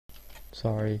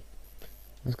Sorry. I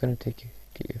was gonna take you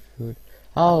get your food.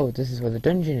 Oh, this is where the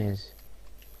dungeon is.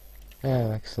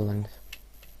 Oh, excellent.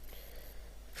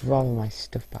 I'd rather my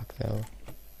stuff back though.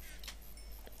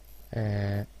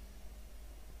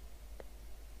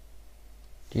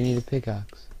 Do you need a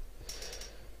pickaxe?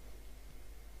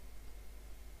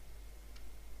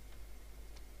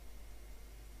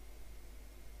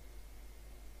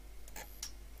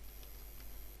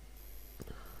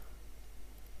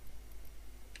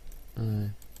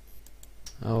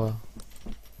 Oh well.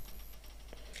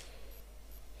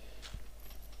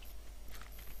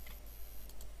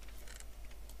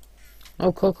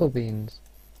 Oh, cocoa beans.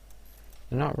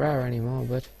 They're not rare anymore,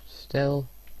 but still,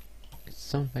 it's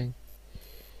something.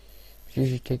 You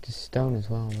should take the stone as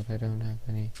well, but I don't have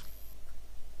any.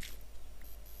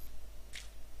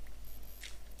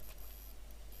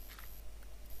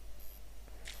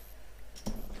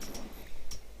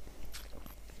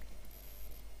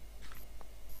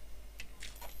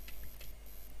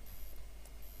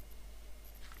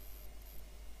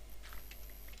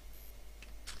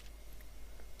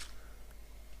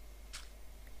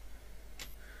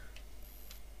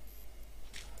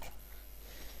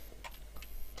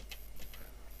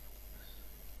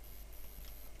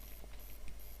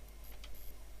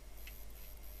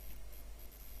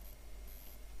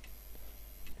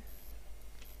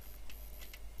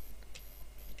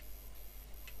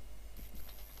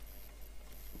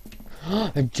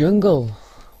 A jungle!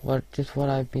 Just what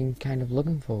I've been kind of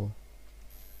looking for.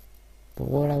 But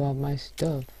what about my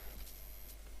stuff?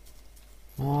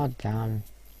 Oh damn.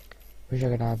 Wish I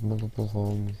could have multiple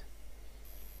homes.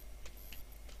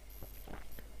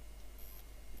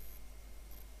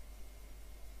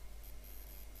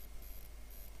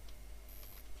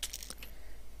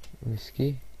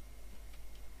 Whiskey?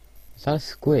 Is that a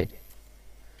squid?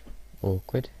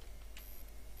 Awkward.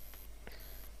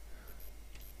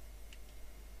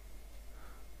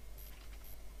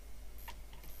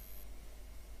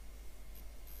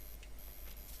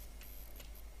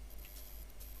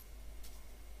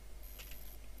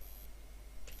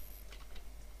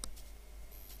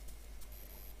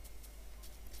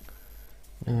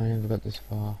 No, I never got this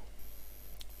far.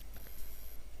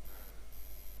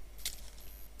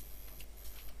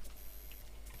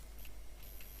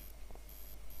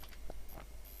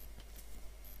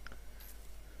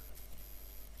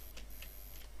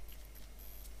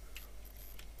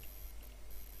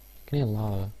 Can you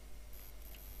lava?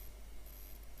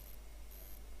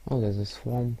 Oh, there's a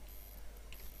swamp.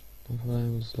 Not what I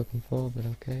was looking for, but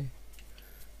okay.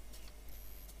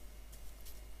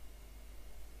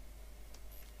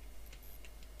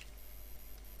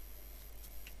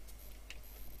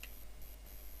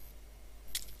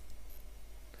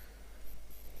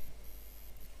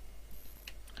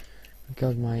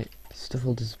 God, my stuff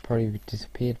will probably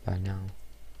disappeared by now.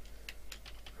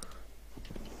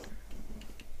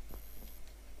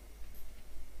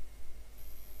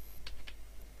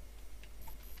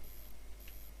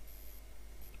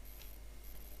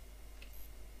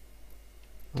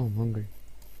 Oh, I'm hungry.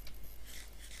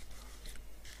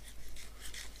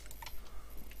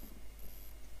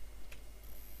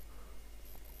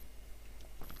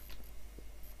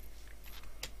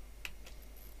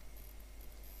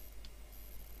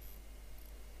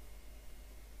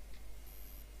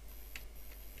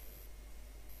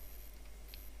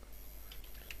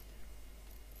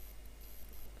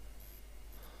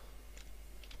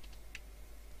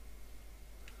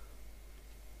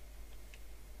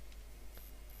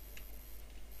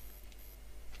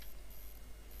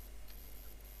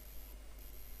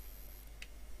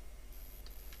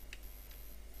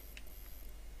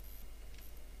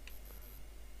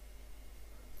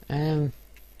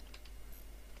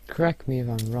 Correct me if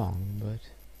I'm wrong, but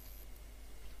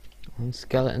aren't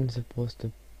skeletons supposed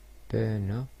to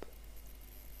burn up?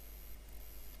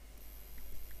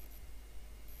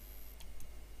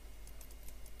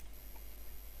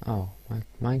 Oh, my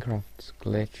Minecraft's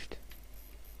glitched.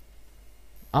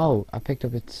 Oh, I picked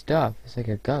up its stuff. It's like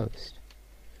a ghost.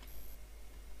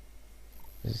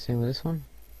 Is it the same with this one?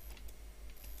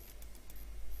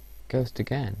 Ghost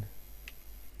again.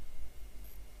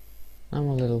 I'm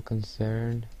a little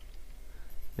concerned.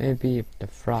 Maybe the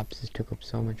fraps has took up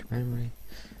so much memory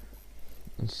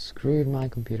and screwed my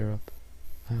computer up.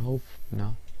 I hope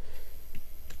not.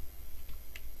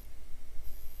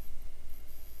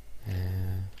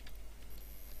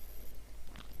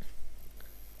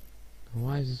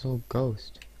 Why is this all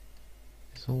ghost?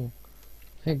 It's all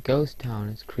like a ghost town.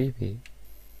 It's creepy.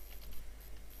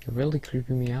 You're really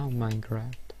creeping me out,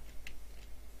 Minecraft.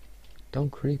 Don't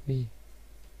creep me,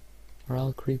 or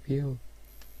I'll creep you.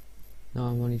 No,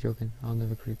 I'm only joking. I'll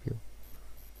never creep you.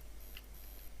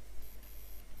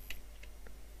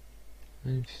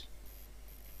 And just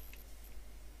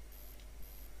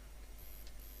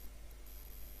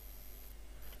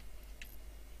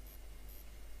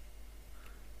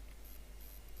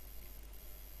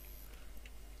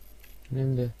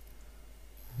remember.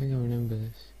 I think I remember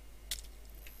this.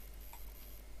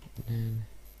 And then.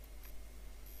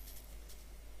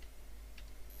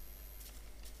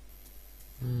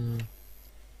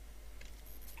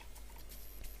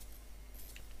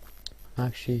 I'm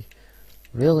actually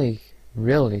really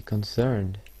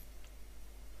concerned.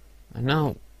 I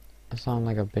know I sound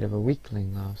like a bit of a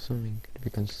weakling or something to be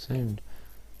concerned,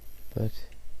 but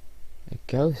a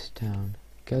ghost town,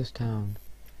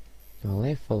 you'll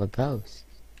live full of ghosts,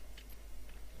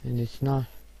 and it's not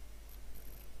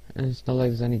like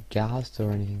there's any ghosts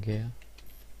or anything here,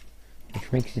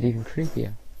 which makes it even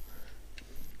creepier.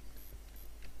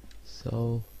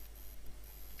 So,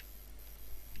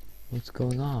 what's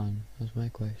going on? That's my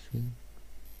question.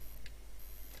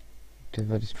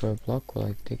 If I destroy a block, will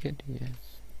I take it?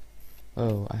 Yes.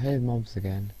 Oh, I heard mobs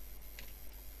again.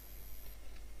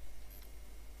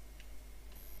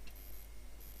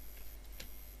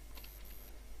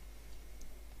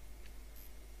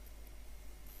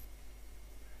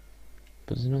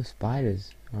 But there's no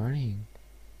spiders or anything.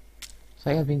 It's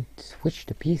like I've been switched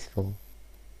to peaceful.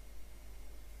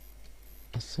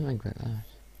 Or something like that.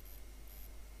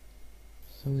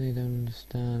 Something I don't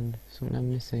understand. Something I'm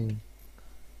missing.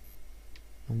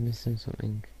 I'm missing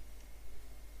something.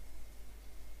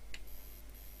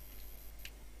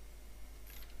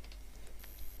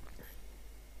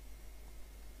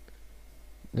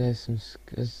 There's some...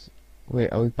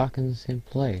 wait, are we back in the same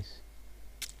place?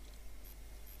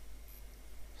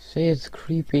 Say it's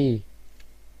creepy.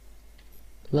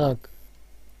 Look.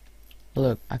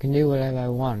 Look, I can do whatever I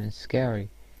want. It's scary.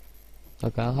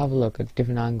 Look, I'll have a look at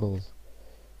different angles.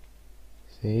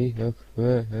 See? Look.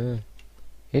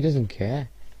 He doesn't care.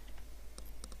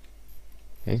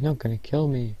 He's not gonna kill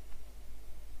me.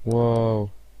 Whoa.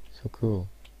 So cool.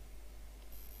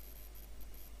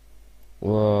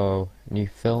 Whoa. New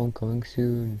film coming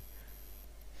soon.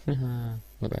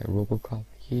 Look at Robocop.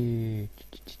 Here.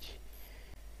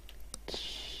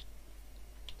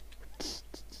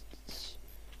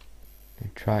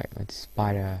 Try it with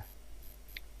spider.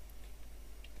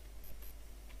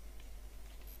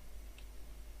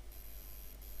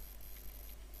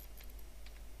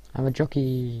 I'm a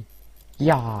jockey.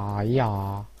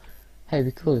 Yeah. Hey,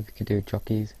 it'd be cool if we could do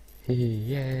jockeys.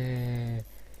 Yeah.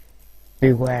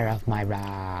 Beware of my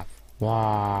wrath.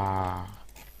 Wow.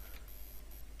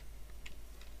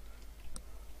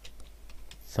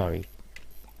 Sorry.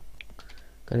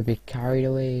 Gonna be carried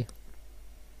away.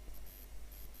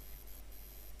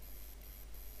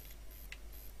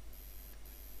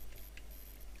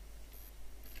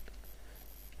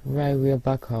 Right, we are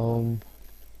back home.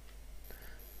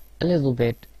 A little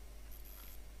bit.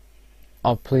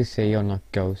 Oh, please say you're not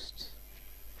ghosts.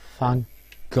 Thank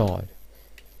God.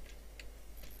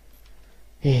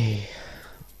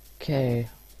 Okay.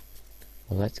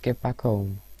 Well, let's get back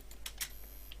home.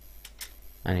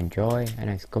 And enjoy a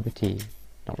nice cup of tea.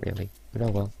 Not really, but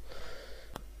oh well.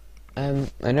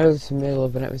 I know it's the middle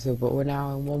of an episode, but we're now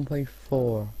on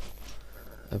 1.4.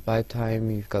 By the time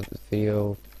you've got this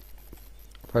video,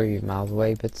 probably miles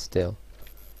away, but still.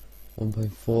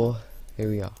 1.4, here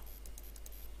we are.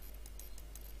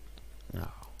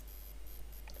 Now.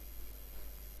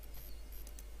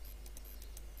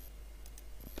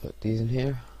 Put these in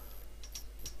here.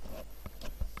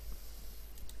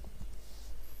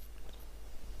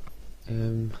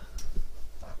 Should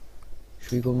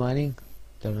we go mining?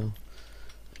 Don't know.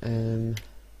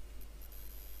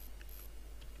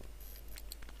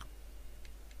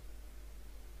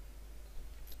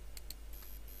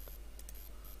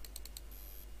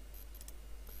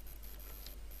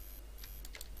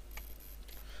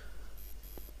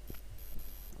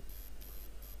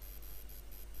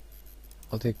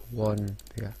 I'll take one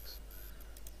pickaxe.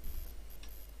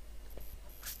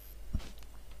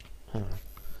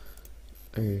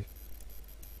 Okay.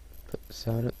 Put the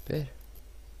sound up a bit.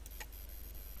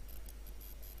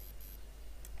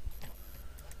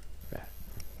 Right.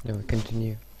 Then we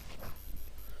continue.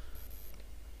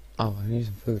 Oh, I need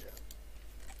some food.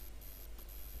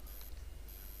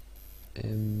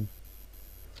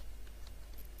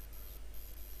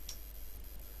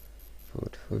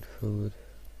 Food.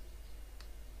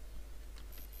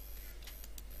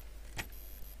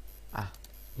 Ah,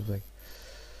 lovely.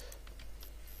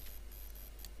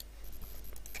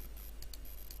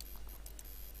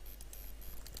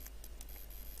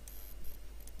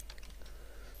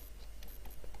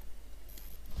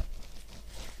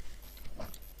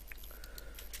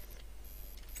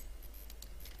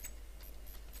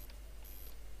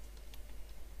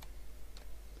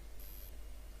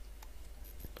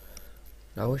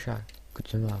 I wish I could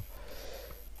somehow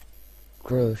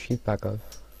grow sheep back up.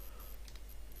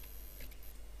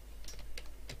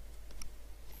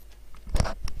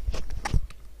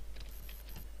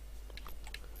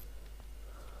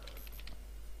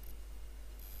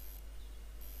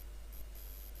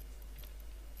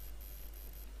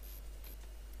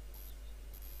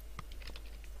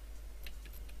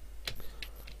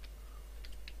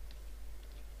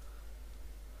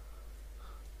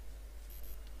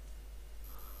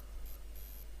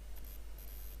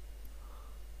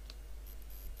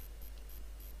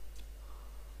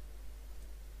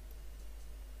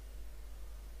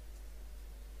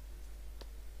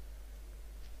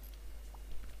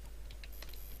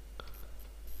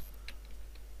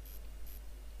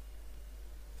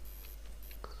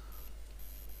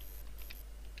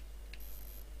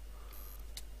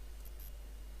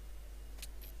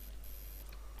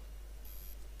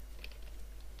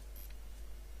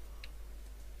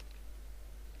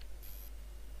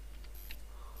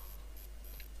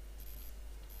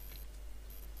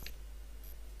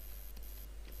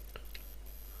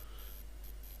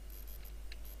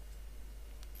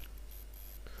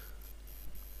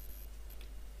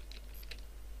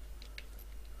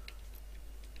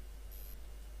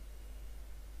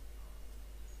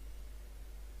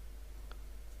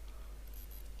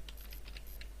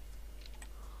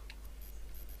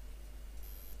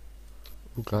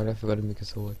 Oh god, I forgot to make a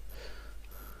sword.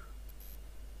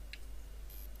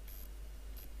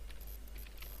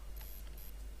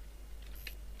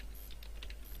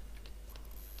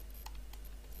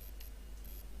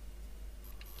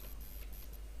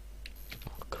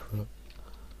 Oh crap.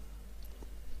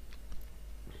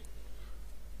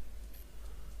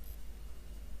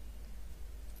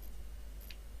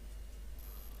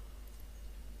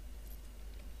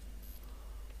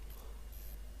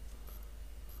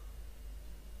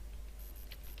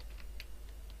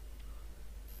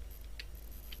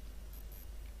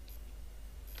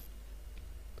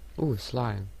 Ooh,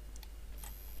 slime.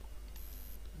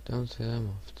 Don't see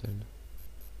them often.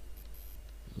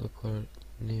 Look what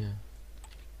near.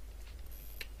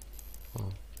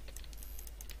 Oh.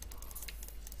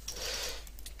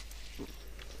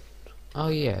 Oh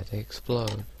yeah, they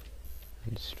explode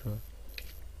and destroy.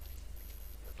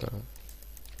 Forgot.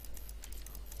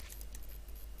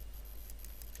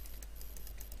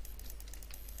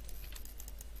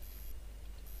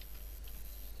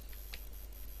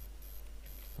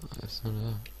 Oh, that's none of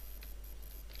that.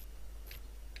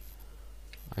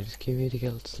 I just came here to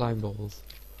get slime balls.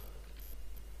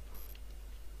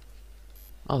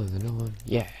 Oh, there's another one.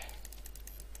 Yeah.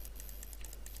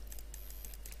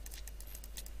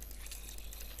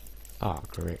 Oh,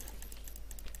 great.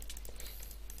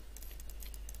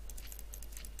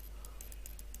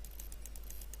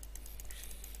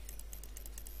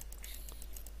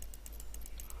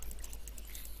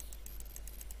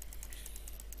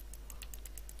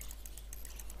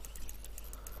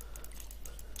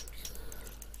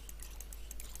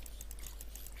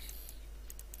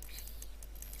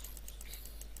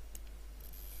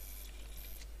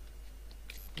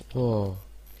 Whoa.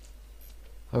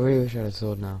 I really wish I had a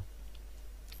sword now.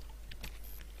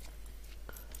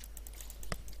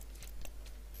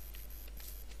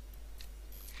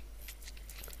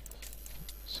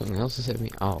 Something else has hit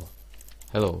me. Oh.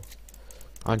 Hello.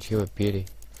 Aren't you a beauty?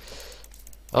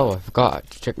 Oh, I forgot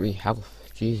to check my health.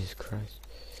 Jesus Christ.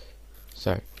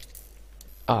 Sorry.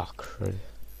 Ah, crud.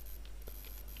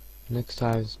 Next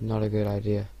time it's not a good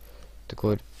idea to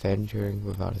go adventuring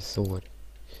without a sword.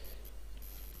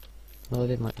 Well, I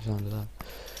didn't like the sound of that.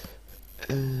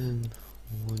 1,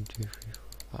 2, 3,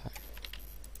 4, 5.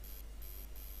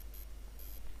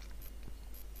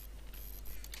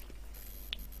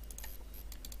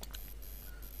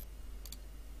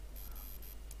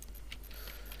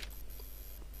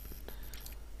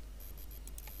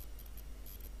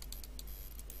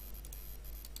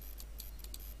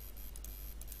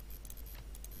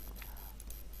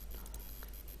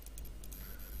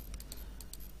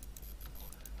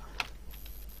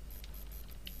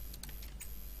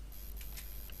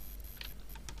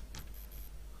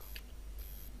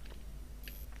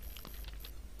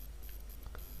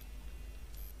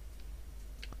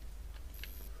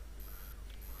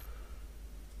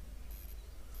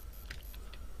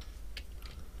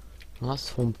 Last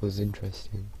swamp was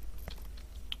interesting.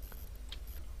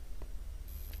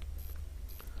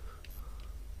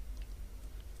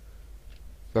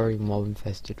 Very mob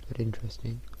infested, but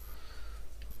interesting.